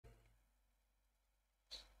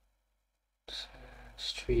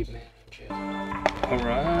Street manager.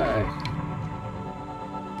 Alright.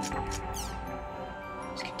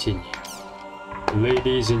 Let's continue.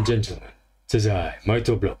 Ladies and gentlemen, it is I,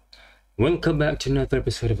 Maitoblo. Welcome back to another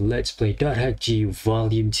episode of Let's Play .hack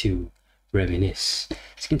Volume 2, Reminisce.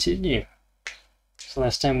 Let's continue. So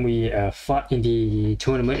last time we fought in the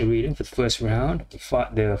tournament arena for the first round. We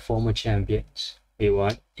fought the former champions. We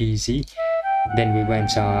won easy. Then we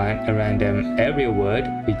went on a random area word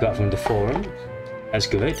we got from the forum. That's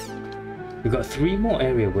good. We got 3 more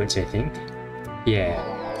area words, I think. Yeah,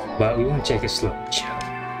 but we won't take it slow. Chill.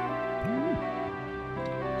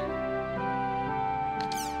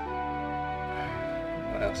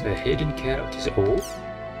 What else? A hidden characters. Oh.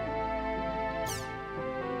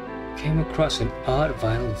 Came across an odd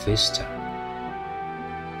viral vista.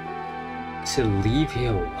 It said leave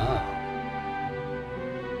here. Wow.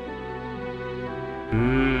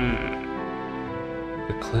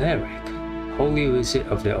 The cleric. Holy visit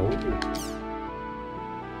of the old.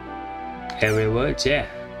 Area words, yeah.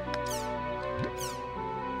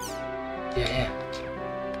 Yeah.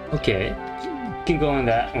 Okay. Can go on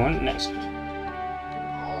that one next.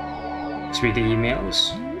 Let's read the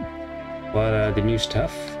emails. What are the new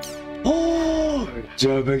stuff? Oh!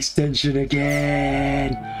 Job extension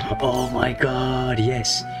again! Oh my god,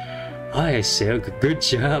 yes. Hi, Silk. Good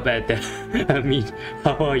job at that. I mean,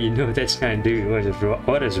 how are you? No, that's not doing.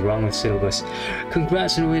 What is wrong with syllabus?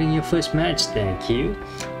 Congrats on winning your first match. Thank you.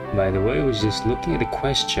 By the way, I was just looking at the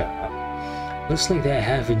quest job. Looks like they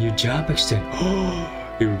have a new job extent. Oh,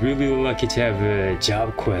 you're really lucky to have a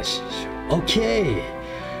job quest. Okay.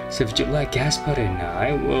 So if you'd like Gaspar and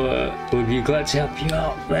I will be glad to help you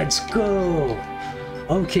out. Let's go.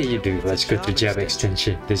 Okay, you do. Let's go to job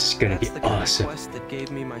extension. This is gonna be awesome. That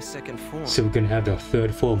gave me my second form. So we're gonna have our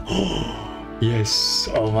 3rd form. Yes.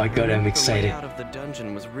 Oh my god, I'm excited. The way out of the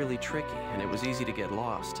dungeon was really tricky, and it was easy to get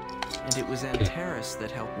lost. And it was Antares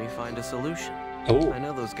that helped me find a solution. Oh. I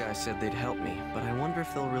know those guys said they'd help me, but I wonder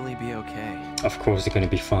if they'll really be okay. Of course they're gonna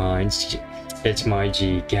be fine. It's my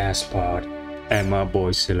G, Gaspard, and my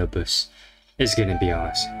boy Syllabus. It's gonna be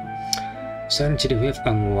awesome. Starting today, we have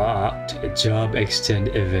unlocked job extend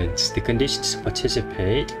events. The conditions to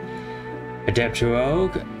participate: Adept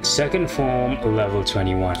Rogue, 2nd form, level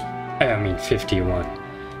 21. I mean 51.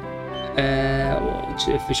 What's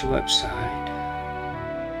the official website?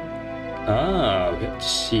 Ah, we have to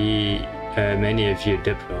see many of your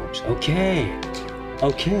Adept Rogues. Okay,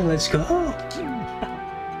 let's go.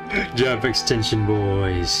 Job extension,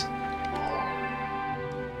 boys.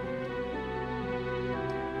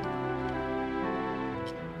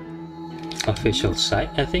 Official site,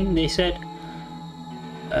 I think they said.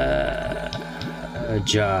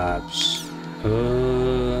 Jobs.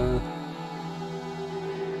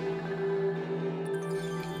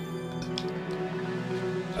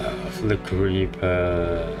 Flick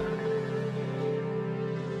Reaper.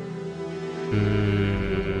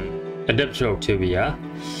 Adept Rogue too, yeah.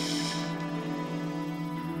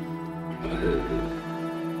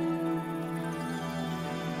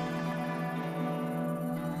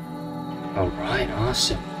 Alright,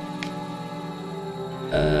 awesome.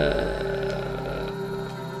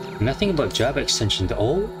 Nothing about job extension though.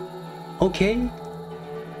 Oh, okay.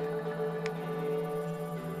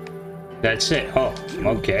 That's it. Oh,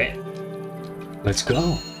 okay. Let's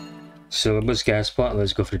go. Syllabus Gaspard,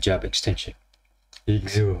 let's go for job extension.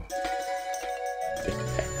 Exo.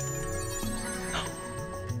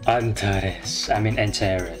 Antares. I mean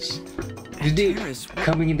Antares. Dude,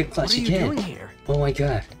 coming in the clutch again. Oh my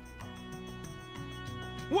god.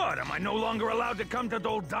 What, am I no longer allowed to come to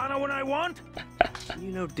Doldana when I want?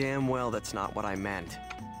 You know damn well that's not what I meant.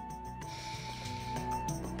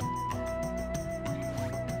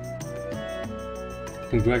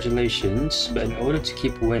 Congratulations, but in order to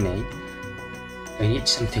keep winning, I need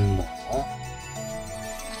something more.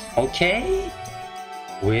 Okay.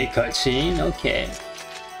 Weird cutscene, okay.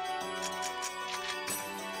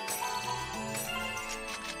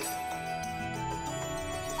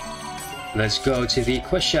 Let's go to the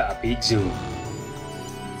quest shop, Itzu.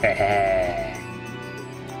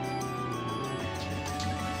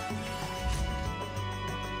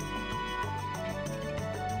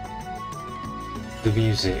 The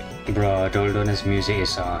music, bro. Doldona's music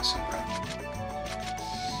is awesome, bro.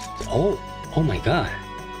 Oh my god.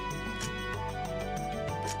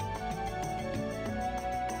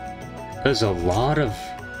 There's a lot of...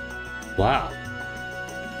 Wow.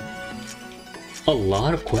 A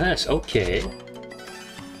lot of quests, okay.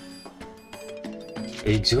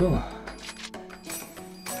 Exo.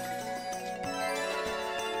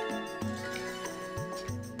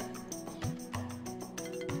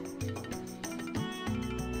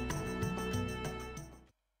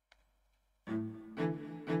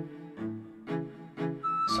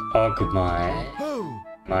 Oh, come on.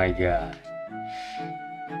 My god.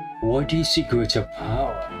 What is secret of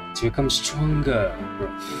power? To become stronger.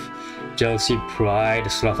 Jealousy,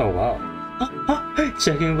 pride, sloth. Oh, wow.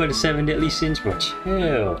 Checking for the 7 deadly sins, bro.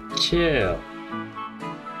 Chill.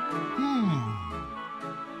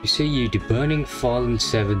 You say you the burning fallen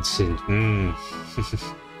 7 sins.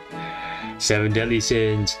 7 deadly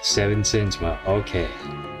sins, 7 sins, bro. Okay.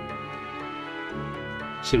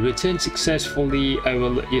 Should return successfully, I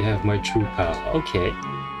will let you have my true power. Okay.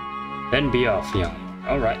 Then be off, young.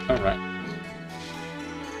 Alright.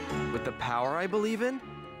 With the power I believe in?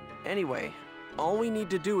 Anyway, all we need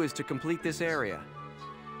to do is to complete this area.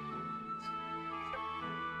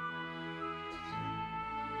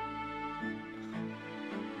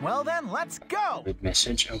 Well then, let's go! Good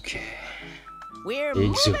message, okay. We're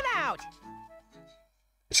moving out!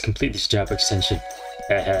 Let's complete this job extension.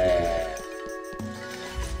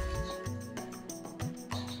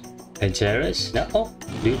 Panteras? No? Oh,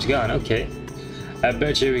 dude's gone, okay. I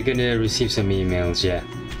bet you we're gonna receive some emails, yeah.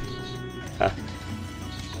 Huh?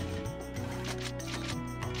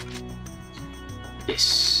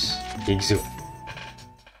 Yes, big zoom.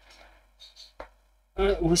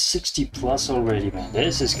 We're 60 plus already, man.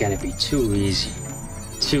 This is gonna be too easy.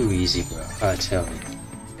 Too easy, bro, I tell you.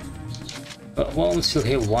 But while I'm still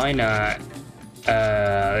here, why not?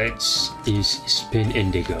 Let's use Spin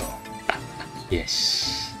Indigo.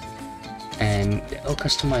 Yes. And I'll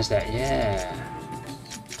customize that, yeah.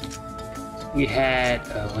 We had,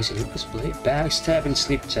 was it Lucas Blade? Backstab and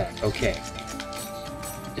Sleep Attack, okay.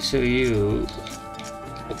 So you...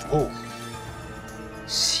 Oh.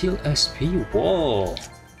 Seal SP, whoa.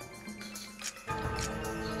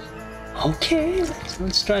 Okay,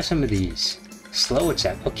 let's try some of these. Slow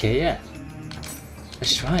Attack, okay, yeah.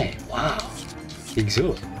 Let's try it, wow. Big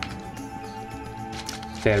Zorb.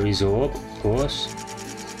 Fairy Zorb, of course.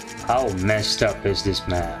 How messed up is this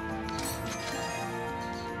map?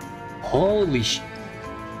 Holy sh...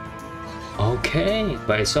 Okay,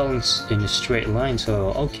 but it's all in a straight line,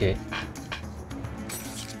 so okay.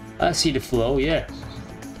 I see the flow, yeah.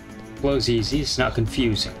 Flow's easy, it's not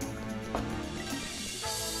confusing.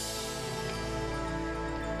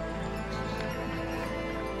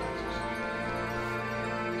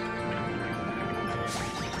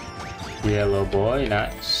 Yellow boy,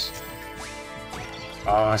 nice.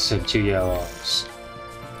 Awesome, 2 yellows.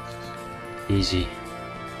 Easy.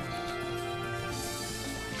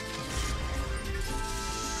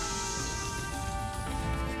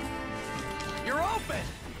 You're open!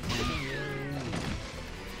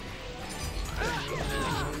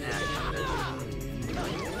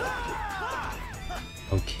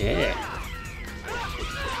 Okay.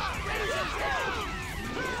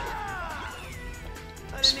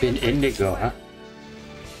 Spin Indigo, huh?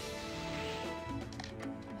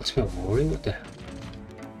 What's my worry? What the hell?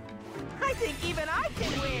 I think even I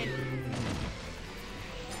can win!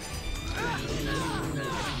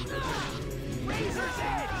 Razor's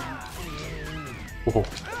Edge! Whoa.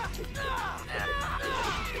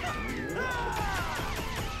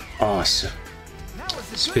 Awesome.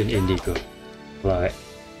 Spin Indigo. Right.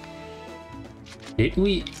 Did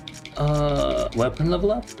we weapon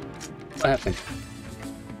level up? What happened?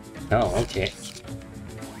 Oh, okay.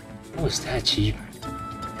 What was that achievement?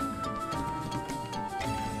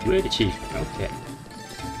 Great achievement, okay.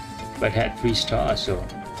 But it had 3 stars, so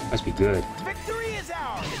must be good. Victory is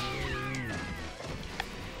ours!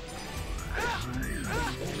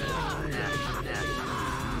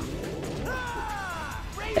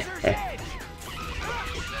 Razor's Edge!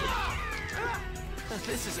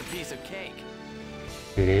 This is a piece of cake.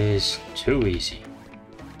 It is too easy.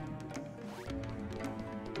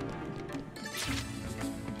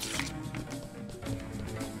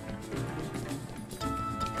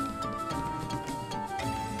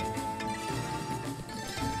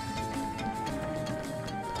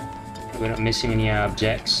 We're not missing any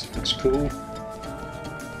objects. That's cool.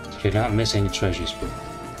 You're not missing any treasures, bro.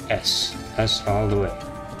 S. S all the way.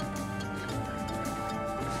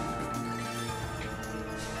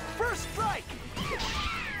 First strike!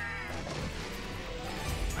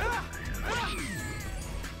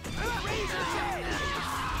 Razor's Edge!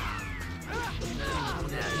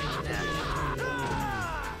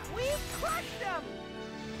 We've crushed them!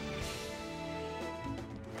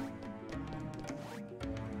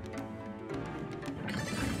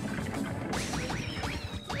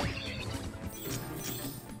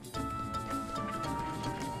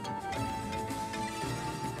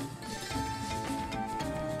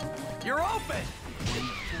 You're open!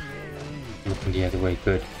 Looking the other way,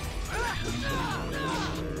 good.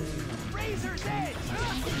 Razor's Edge!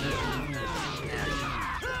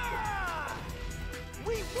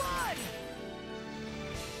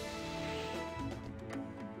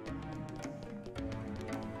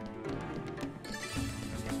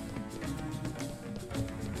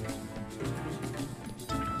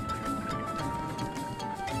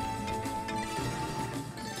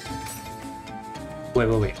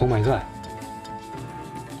 Wait. Oh my god.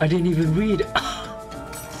 I didn't even read.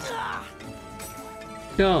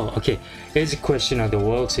 No, okay. Here's a question of the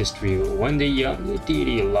world's history. When the young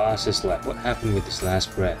deity lost his life, what happened with his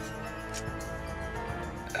last breath?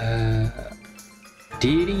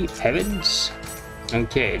 Deity? Heavens?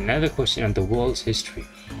 Okay, another question on the world's history.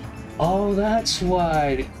 Oh, that's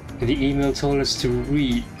why the email told us to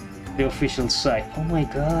read the official site. Oh my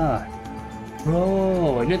god.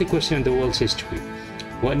 Bro, another question on the world's history.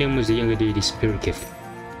 What name was the younger deity's spirit given?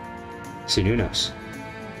 Sinunos.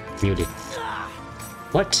 Muted.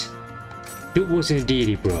 What? It wasn't a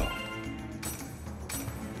deity, bro.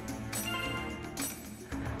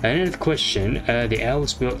 Another question. The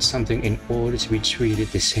elves built something in order to be treated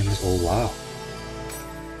the same as... Oh, wow.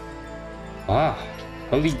 Wow.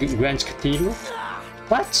 Holy Grand Cathedral?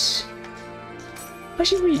 What? How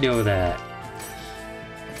should we know that?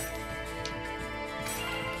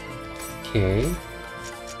 Okay.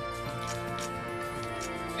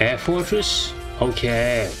 Air Fortress?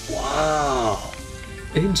 Okay. Wow.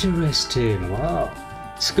 Interesting. Wow.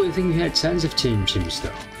 It's a good thing we had tons of Chim Chims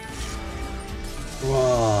though.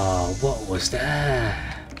 Wow. What was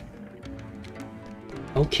that?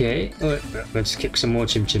 Okay. Let's kick some more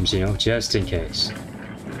Chim Chims, you know, just in case.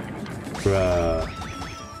 Bruh.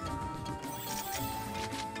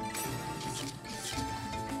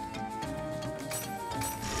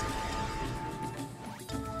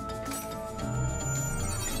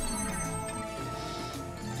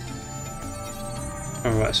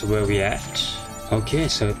 Alright, so where are we at? Okay,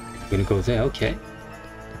 so we're gonna go there, okay.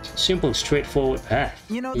 Simple, straightforward path.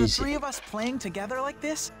 You know, the Easy. three of us playing together like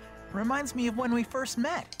this reminds me of when we first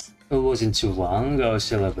met. It wasn't too long ago, I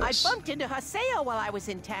syllabus. bumped into Haseo while I was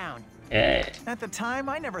in town. Yeah. At the time,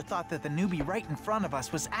 I never thought that the newbie right in front of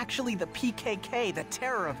us was actually the PKK, the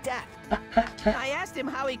Terror of Death. I asked him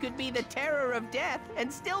how he could be the terror of death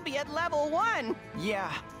and still be at level 1.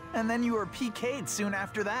 Yeah, and then you were PK'd soon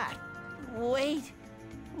after that. Wait,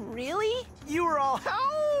 really? You were all,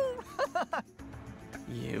 oh!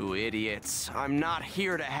 You idiots. I'm not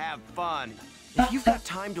here to have fun. If you've got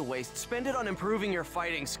time to waste, spend it on improving your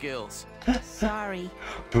fighting skills. Sorry.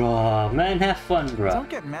 Bro, man, have fun, bro. Don't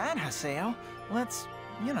get mad, Haseo. Let's,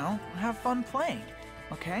 you know, have fun playing,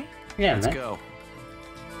 okay? Yeah, Let's man. go.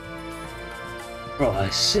 Bro,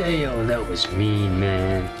 Haseo, that was mean,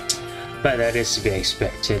 man. But that is to be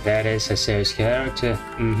expected. That is Haseo's character.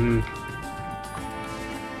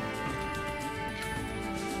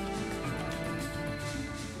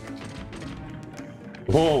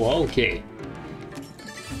 Whoa, okay.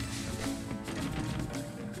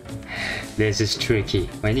 This is tricky.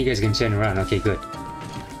 When you guys can turn around, okay, good.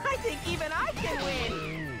 I think even I can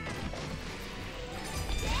win.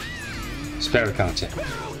 Sparrow counter.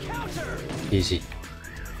 Easy.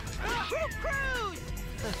 Cruise!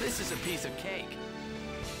 This is a piece of cake.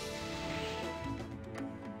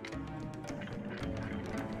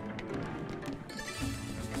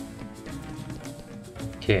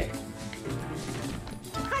 Okay.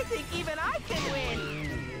 I think even I can win.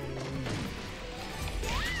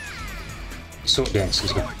 Sword dance,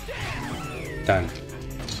 let's go. Done.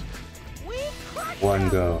 We crushed One them.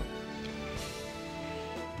 go.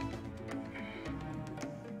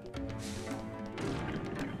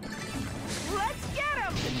 Let's get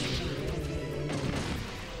him.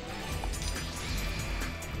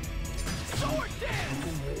 Sword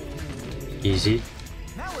dance! Easy.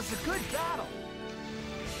 That was a good battle.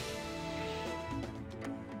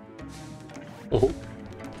 Oh.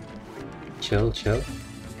 Chill, chill.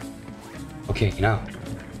 Okay, now.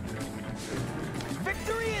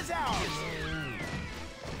 Victory is ours!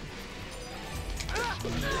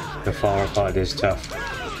 The far part is tough.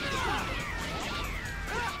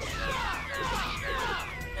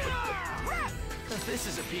 This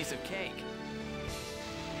is a piece of cake.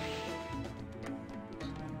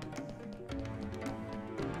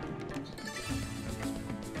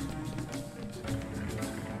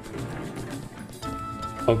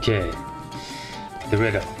 Okay. The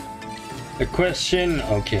riddle. The question,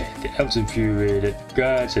 okay. The elves infuriated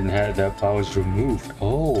gods and had their powers removed.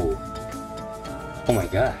 Oh. Oh my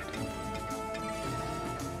god.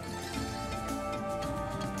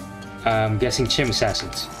 I'm guessing Chim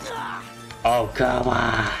Assassins. Oh, come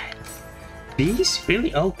on. Beast?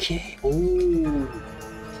 Really? Okay. Oh.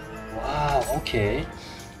 Wow, okay.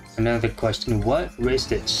 Another question. What race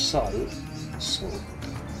did Sol?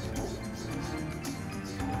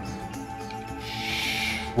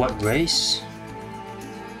 What race?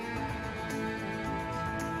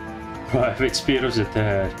 Private Spirit of the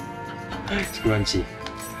Third. It's grungy.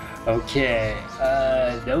 Okay,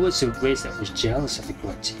 there was a race that was jealous of the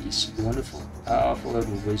Grunties. Wonderful, powerful,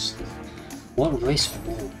 and wisdom. What race?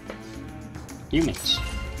 Oh, humans.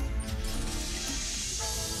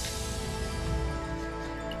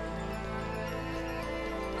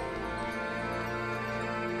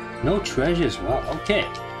 No treasures. Wow. Okay.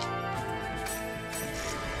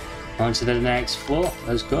 On to the next floor.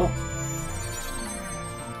 Let's go.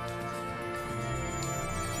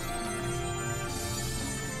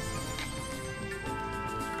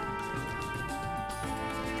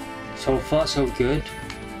 So far, so good.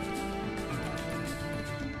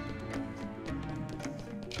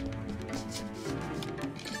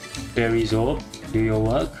 Fairies orb, do your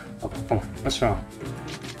work. Oh, come on, what's wrong?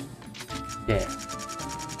 Yeah.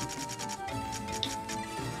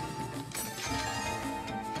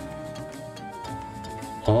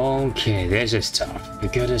 Okay, there's a stuff. We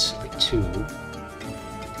got us like 2.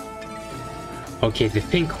 Okay, the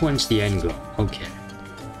pink one's the end goal. Okay.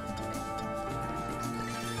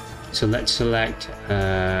 So let's select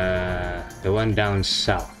the one down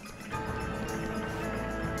south.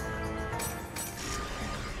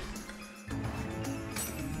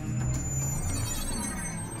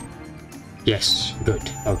 Yes, good.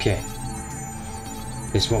 Okay.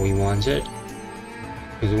 This is what we wanted.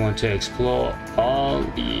 Because we want to explore all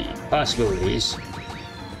the possibilities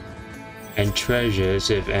and treasures,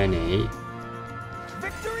 if any.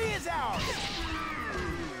 Victory is ours!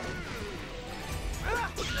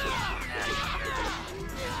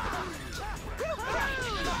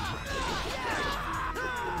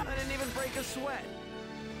 I didn't even break a sweat.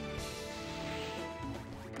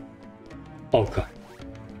 Oh god.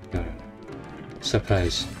 No.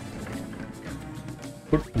 Surprise.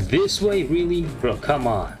 This way, really? Bro, come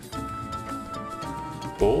on.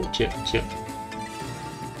 Oh, chip, chip.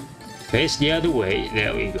 Face the other way.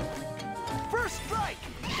 There we go. First strike!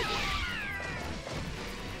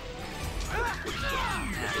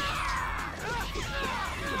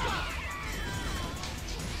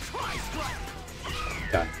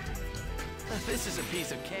 Done. This is a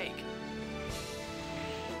piece of cake.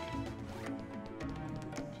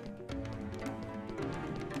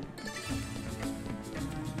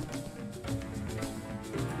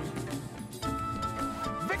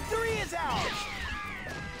 Victory is ours!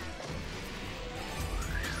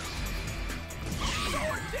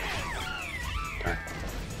 Sword dance!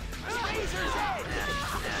 Razor's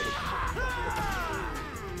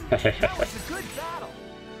edge! That was a good battle!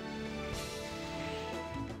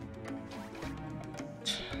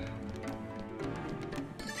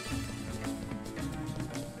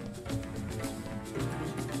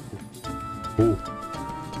 Ooh.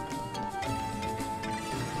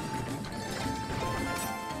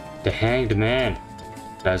 The Hanged Man.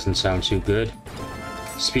 Doesn't sound too good.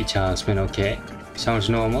 Speed Talisman, okay. Sounds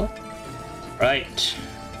normal. Right.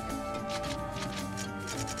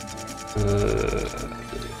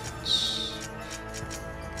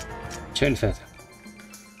 Turn feather.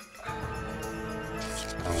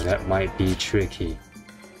 Oh, that might be tricky.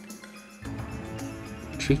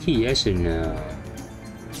 Tricky, yes or no?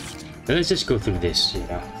 But let's just go through this, you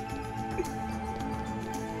know.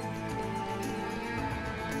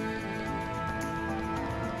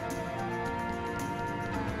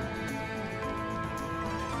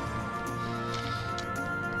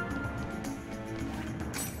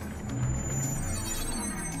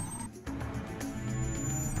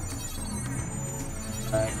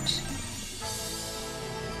 Right.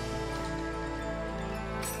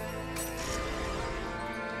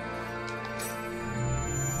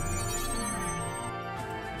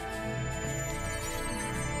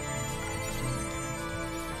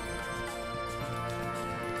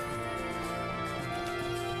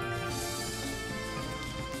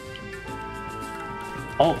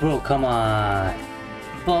 Oh, bro, come on.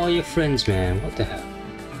 Follow your friends, man. What the hell?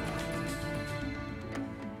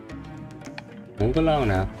 Move along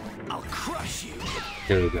now. I'll crush you!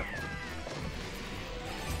 There we go.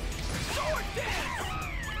 Sword dance!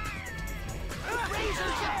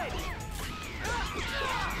 Razor's edge!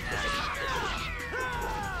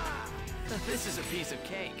 This is a piece of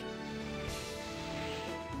cake.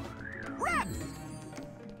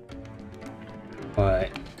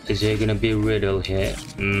 Alright, is there gonna be a riddle here?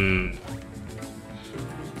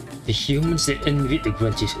 The humans that envied the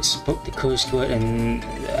Grunties spoke the cursed word and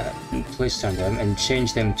placed on them and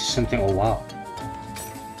changed them to something. Oh wow.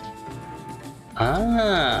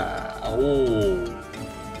 Ah, oh.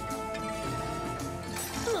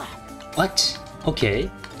 What?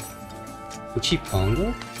 Okay.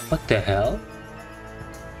 Uchipongo? What the hell?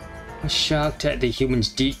 I'm shocked that the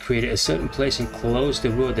humans created a certain place and closed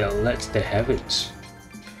the road that led to the heavens.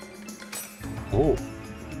 Oh.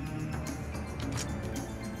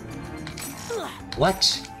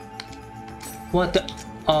 What? What the?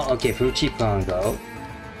 Oh, okay, Fruity Pongo.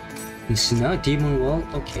 It's not Demon World?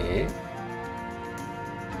 Okay.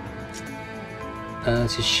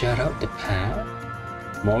 To shut out the pad?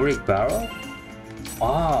 Morik Barrel?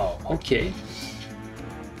 Wow, okay.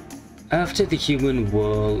 After the human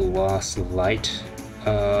world was light,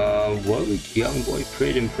 Warwick, young boy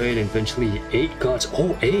prayed and prayed, and eventually 8 gods.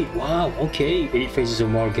 Oh, 8! Wow, okay. 8 faces of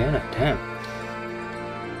Morgana, damn.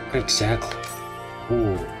 Exactly.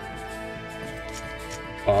 Ooh.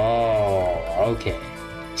 Oh, okay.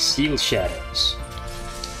 Steel Shadows.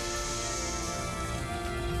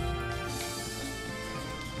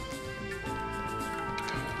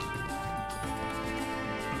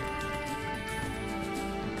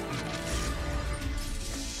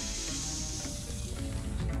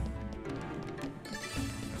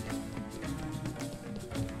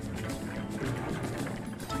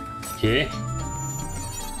 Okay.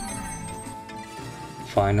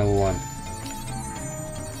 Final one.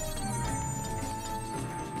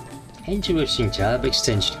 Interesting job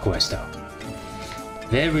extension quest though.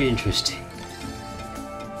 Very interesting.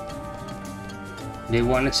 They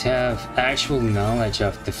wanted to have actual knowledge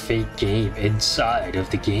of the fake game inside of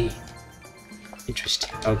the game. Interesting.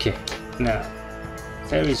 Okay. Now,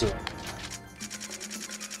 there is one.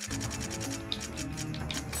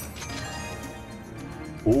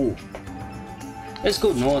 Ooh. Let's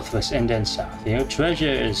go northwest and then south. You know,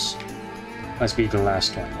 treasure is must be the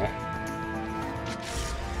last one, yeah?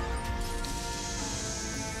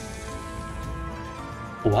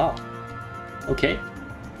 Wow. Okay.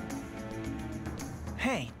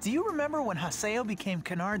 Hey, do you remember when Haseo became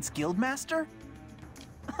Kennard's guildmaster?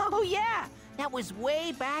 Oh yeah, that was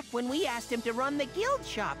way back when we asked him to run the guild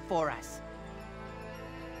shop for us.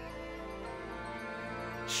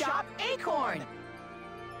 Shop Acorn!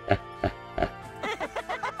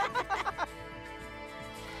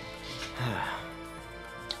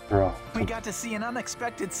 Bro. We got to see an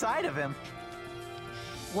unexpected side of him.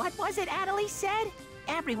 What was it Adelie said?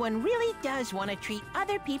 Everyone really does want to treat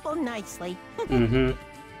other people nicely. Mm-hmm.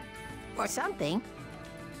 Or something.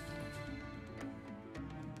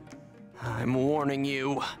 I'm warning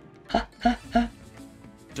you.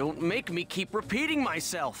 Don't make me keep repeating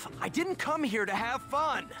myself. I didn't come here to have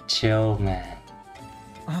fun. Chill, man.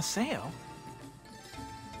 Haseo?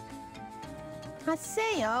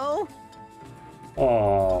 Haseo!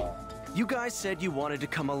 Oh. You guys said you wanted to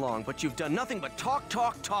come along, but you've done nothing but talk,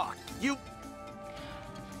 talk, talk. You...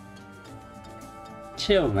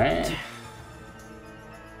 Chill, man.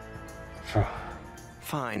 Bro.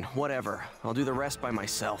 Fine, whatever. I'll do the rest by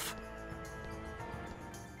myself.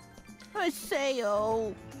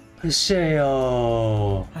 Haseo!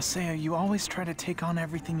 Haseo. Haseo, you always try to take on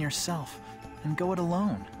everything yourself and go it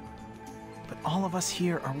alone. But all of us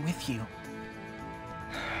here are with you.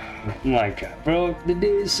 My god, bro. The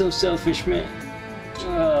dude is so selfish, man.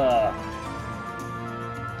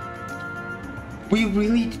 We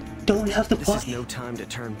really don't have the This plot. is no time to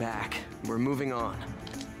turn back. We're moving on.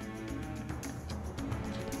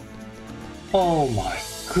 Oh my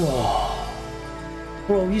god.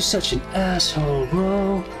 Bro, you're such an asshole,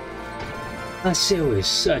 bro. Haseo is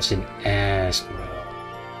such an ass, bro.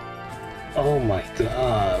 Oh my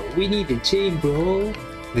god. We need the team, bro.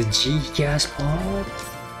 The G-Gas pod.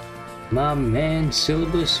 My man,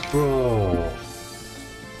 Syllabus, bro.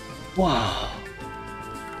 Wow.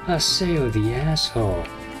 Haseo the asshole.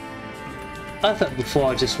 I thought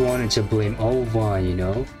before I just wanted to blame Ovan, you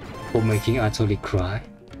know, for making Atoli cry.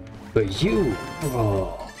 But you,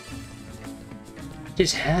 bro,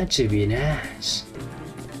 just had to be an ass.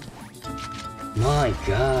 My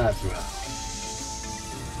god, bro.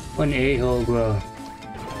 What an a-hole, bro.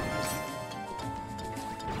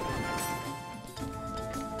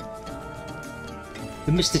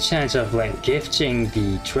 You missed the chance of, like, gifting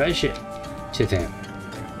the treasure to them.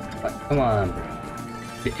 Like, come on, bro.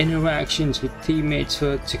 The interactions with teammates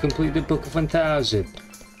to complete the Book of 1000.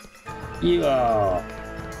 You are...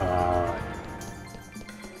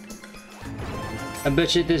 I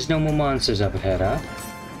bet you there's no more monsters up ahead, huh?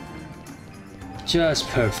 Just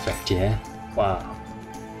perfect, yeah? Wow.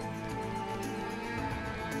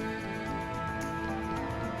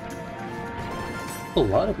 A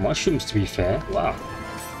lot of mushrooms, to be fair. Wow.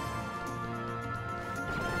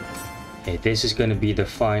 Okay, this is gonna be the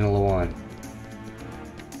final one.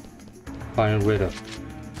 Final riddle.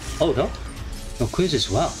 Oh, no? No quiz as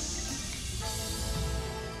well.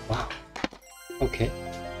 Wow. Okay.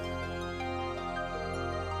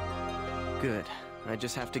 Good. I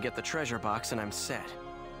just have to get the treasure box and I'm set.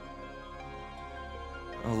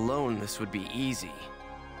 Alone, this would be easy.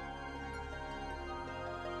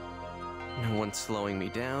 No one's slowing me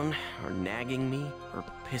down, or nagging me, or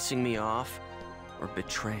pissing me off, or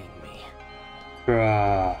betraying me.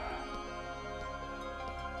 Bruh.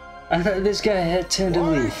 I thought this guy had time to Why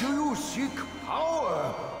leave. do you seek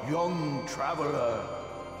power, young traveler?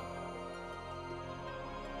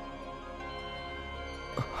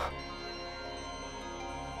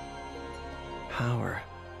 Power.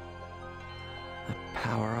 The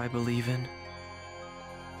power I believe in?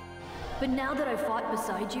 But now that I've fought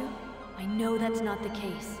beside you, I know that's not the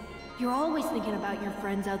case. You're always thinking about your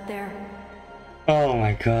friends out there. Oh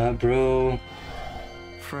my god, bro.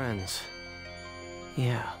 Friends.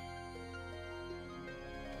 Yeah.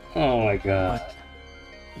 Oh my god. But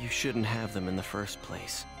you shouldn't have them in the first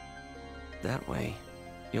place. That way,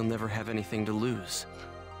 you'll never have anything to lose.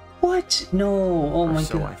 What? No. Oh Or my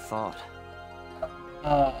so I god. thought.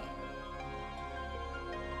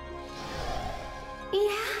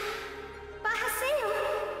 Yeah, but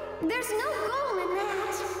Haseo, there's no goal in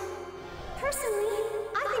that. Personally,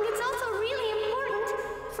 I think it's also really important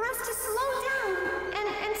for us to slow down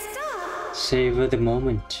and stop. Savor the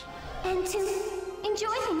moment. And to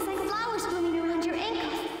enjoy things like flowers blooming around your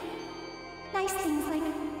ankles. Nice things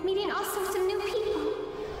like meeting all sorts of new people.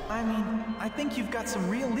 I mean, I think you've got some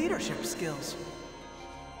real leadership skills.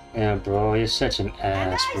 Yeah, bro, you're such an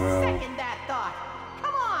And ass, I bro. second that thought.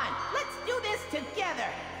 Come on, let's do this together.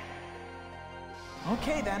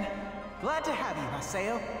 Okay then. Glad to have you,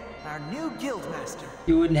 Haseo, our new guild master.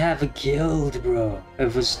 You wouldn't have a guild, bro.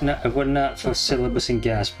 If it were not for Syllabus and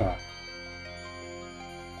Gaspar.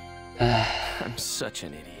 I'm such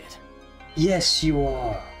an idiot. Yes, you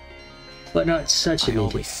are. But not such I an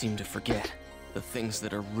always idiot. seem to forget the things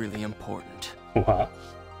that are really important. What?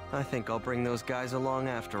 I think I'll bring those guys along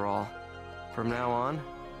after all. From now on,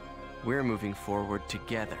 we're moving forward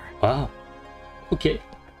together. Wow. Okay.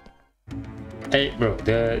 Hey, bro,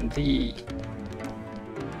 the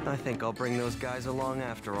I think I'll bring those guys along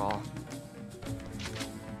after all.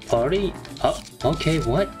 party? Oh, okay,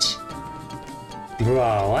 what?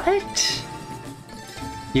 Bro, what?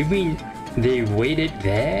 You mean they waited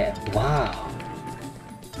there? Wow.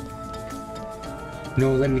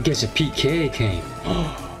 No, let me guess, a PK came.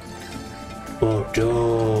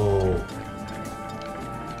 Bordeaux.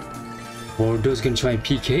 Bordeaux's gonna try and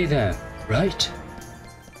PK them, right?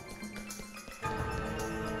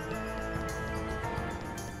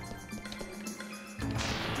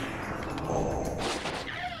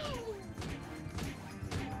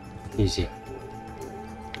 Easy.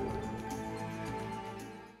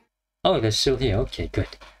 Oh, they're still here. Okay, good.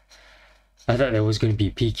 I thought there was going to be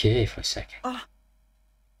PK for a second.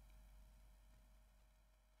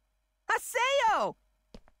 Haseo!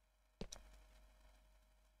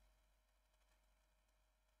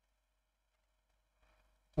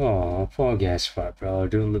 Oh, poor Gaspar, bro.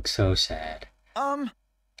 Don't look so sad.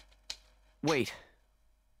 Wait.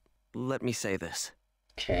 Let me say this.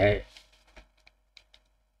 Okay.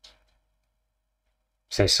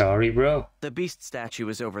 Say sorry, bro. The beast statue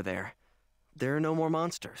is over there. There are no more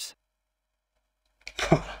monsters.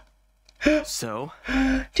 So?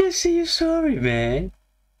 Just say you're sorry, man.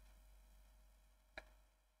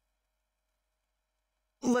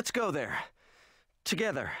 Let's go there.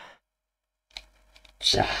 Together.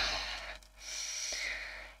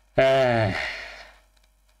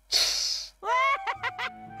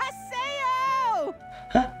 Haseo!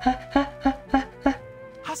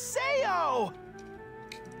 Haseo!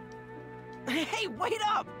 Hey, wait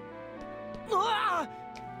up! Ah!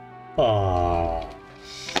 Oh.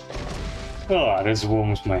 Oh, this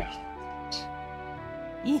warms my heart.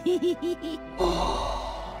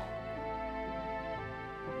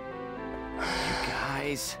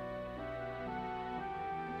 Guys.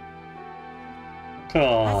 Oh,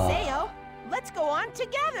 Haseo, let's go on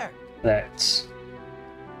together. that's...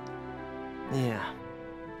 Yeah.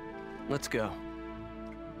 Let's go.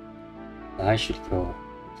 I should go.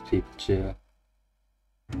 People too.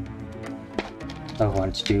 I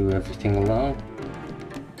want to do everything alone.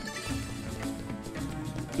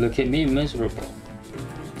 Look at me, miserable.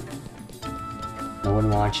 No one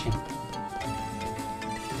watching.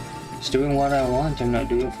 Just doing what I want. I'm not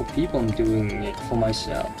doing it for people. I'm doing it for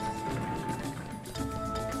myself.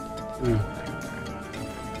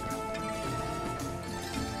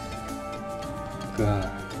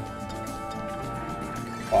 God.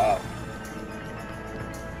 Wow.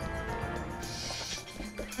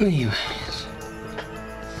 Anyways.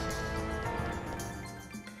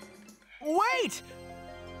 Wait!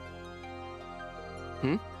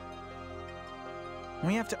 Hmm?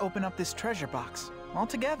 We have to open up this treasure box all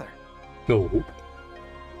together. No.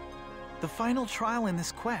 The final trial in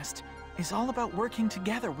this quest is all about working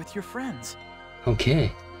together with your friends.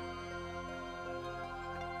 Okay.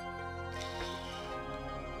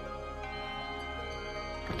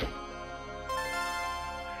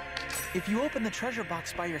 If you open the treasure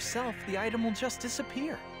box by yourself, the item will just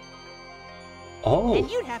disappear. Oh. And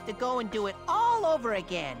you'd have to go and do it all over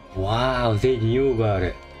again. Wow, they knew about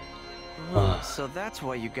it. Oh, so that's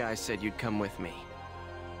why you guys said you'd come with me.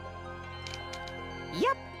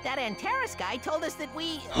 Yep, that Antares guy told us that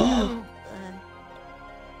we,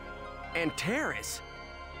 Antares?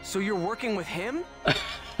 So you're working with him?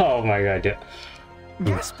 Oh my god.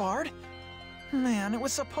 Gaspard? Man, it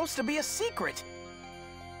was supposed to be a secret.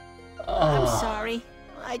 I'm Oh. sorry.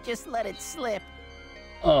 I just let it slip.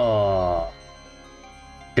 Oh.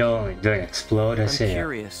 Don't explode, I I'm say.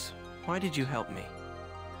 curious. Why did you help me?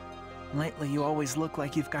 Lately, you always look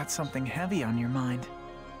like you've got something heavy on your mind.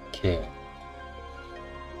 Okay.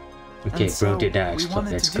 Okay, And so, bro did not we explode.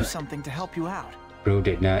 wanted That's to do good. something to help you out. Bro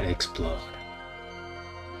did not explode.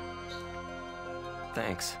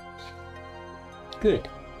 Thanks. Good.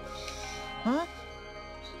 Huh?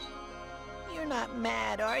 You're not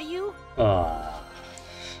mad, are you? Oh.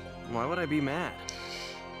 Why would I be mad?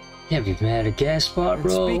 Can't be mad at Gaspard, And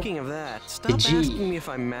bro. speaking of that, stop G. asking me if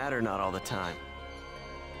I'm mad or not all the time.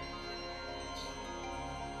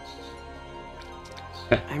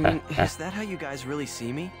 I mean, is that how you guys really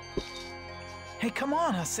see me? Hey, come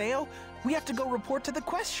on, Haseo. We have to go report to the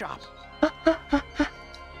quest shop.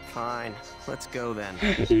 Fine, let's go then.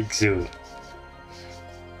 Exu.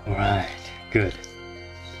 Alright, good.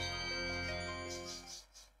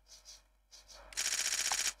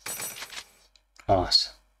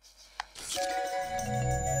 Awesome.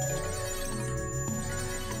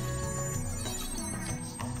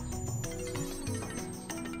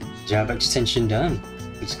 Job extension done.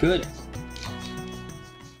 It's good.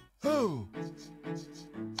 Who?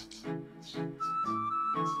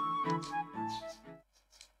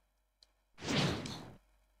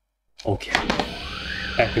 Okay.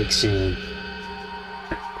 Epic scene.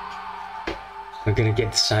 We're gonna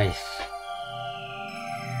get the Scythe.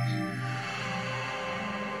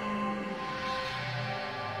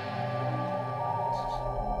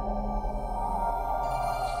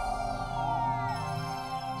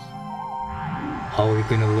 How are we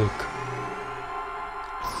gonna look?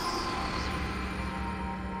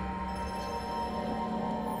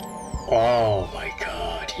 Oh my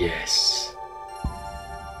god, yes.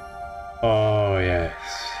 Oh yes.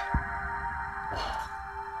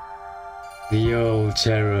 The old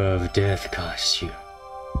Terror of Death costume.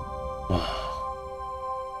 Wow.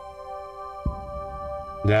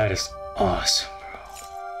 That is awesome, bro.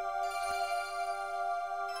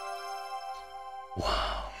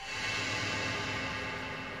 Wow.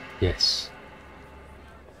 Yes.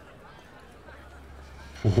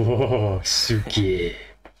 Whoa, Suki.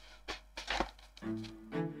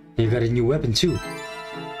 You got a new weapon too.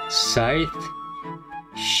 Scythe.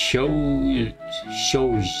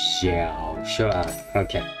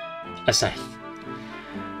 Okay. A scythe.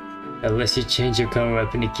 Unless you change your current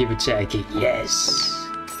weapon to keep attacking. Yes.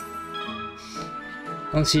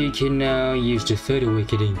 Also, you can now use the third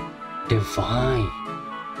awakening. Divine.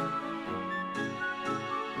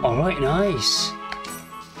 Alright, nice.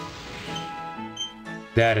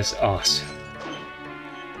 That is awesome.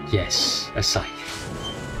 Yes, a scythe.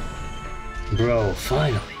 Bro,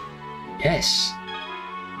 finally. Yes.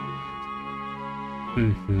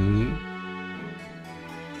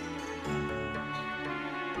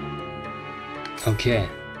 Okay.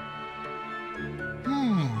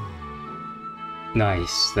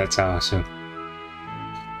 Nice, that's awesome.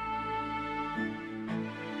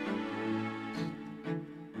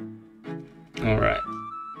 Alright.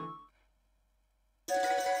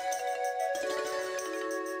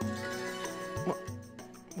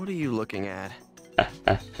 What are you looking at?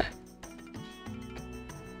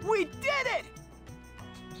 We did it!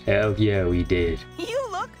 Hell yeah, we did. You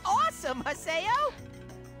look awesome, Haseo!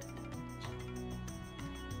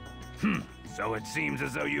 So it seems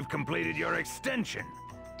as though you've completed your extension.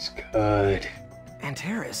 It's good.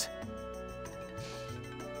 Antares.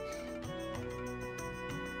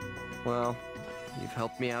 Well, you've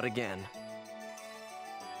helped me out again.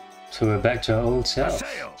 So we're back to our old self.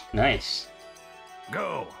 Haseo! Nice.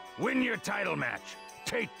 Go, win your title match.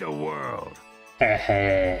 Take the world.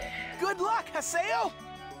 Good luck, Haseo!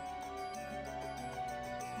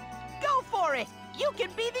 Go for it! You can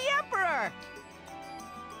be the Emperor!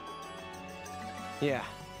 Yeah.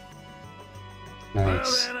 Well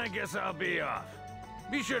Nice. then, I guess I'll be off.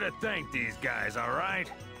 Be sure to thank these guys,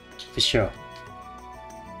 alright? For sure.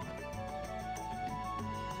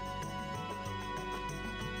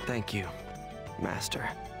 Thank you, Master.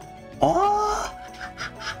 Oh!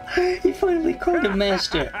 He finally called him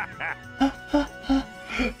Master.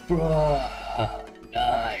 Bro,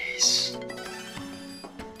 nice.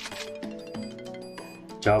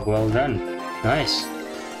 Job well done. Nice.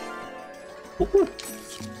 Ooh.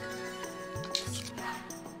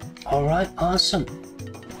 Alright, awesome.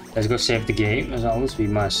 Let's go save the game. As always, we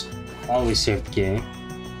must always save the game.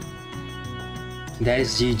 That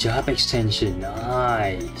is the job extension.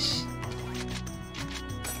 Nice.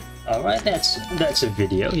 Alright, that's a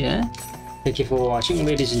video, yeah. Thank you for watching,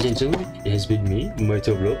 ladies and gentlemen. It has been me,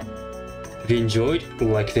 Murtoblo. If you enjoyed,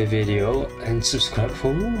 like the video and subscribe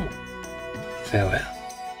for more. Farewell.